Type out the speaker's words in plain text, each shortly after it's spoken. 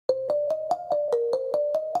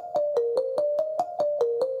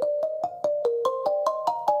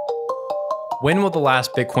When will the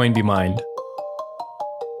last Bitcoin be mined?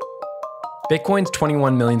 Bitcoin's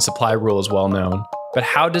 21 million supply rule is well known, but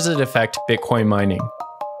how does it affect Bitcoin mining?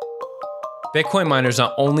 Bitcoin miners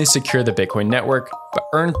not only secure the Bitcoin network, but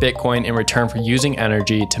earn Bitcoin in return for using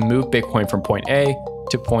energy to move Bitcoin from point A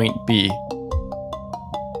to point B.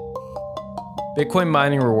 Bitcoin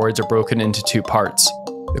mining rewards are broken into two parts: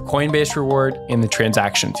 the Coinbase reward and the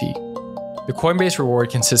transaction fee. The Coinbase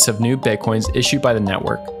reward consists of new Bitcoins issued by the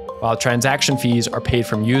network, while transaction fees are paid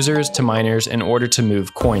from users to miners in order to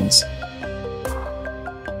move coins.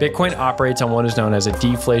 Bitcoin operates on what is known as a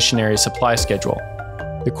deflationary supply schedule.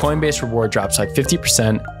 The Coinbase reward drops by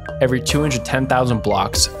 50% every 210,000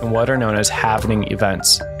 blocks in what are known as halvening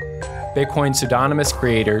events. Bitcoin's pseudonymous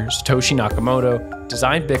creator, Satoshi Nakamoto,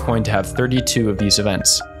 designed Bitcoin to have 32 of these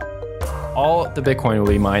events. All the Bitcoin will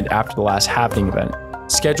be mined after the last halvening event,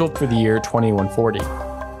 scheduled for the year 2140.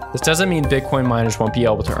 This doesn't mean Bitcoin miners won't be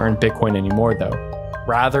able to earn Bitcoin anymore though.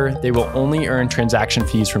 Rather, they will only earn transaction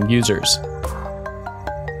fees from users.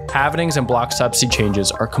 Halvenings and block subsidy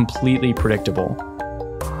changes are completely predictable.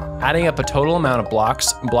 Adding up a total amount of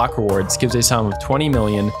blocks and block rewards gives a sum of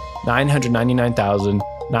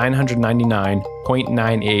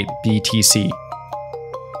 20,999,999.98 BTC.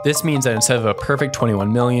 This means that instead of a perfect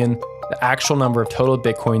 21 million, the actual number of total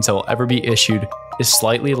Bitcoins that will ever be issued is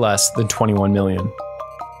slightly less than 21 million.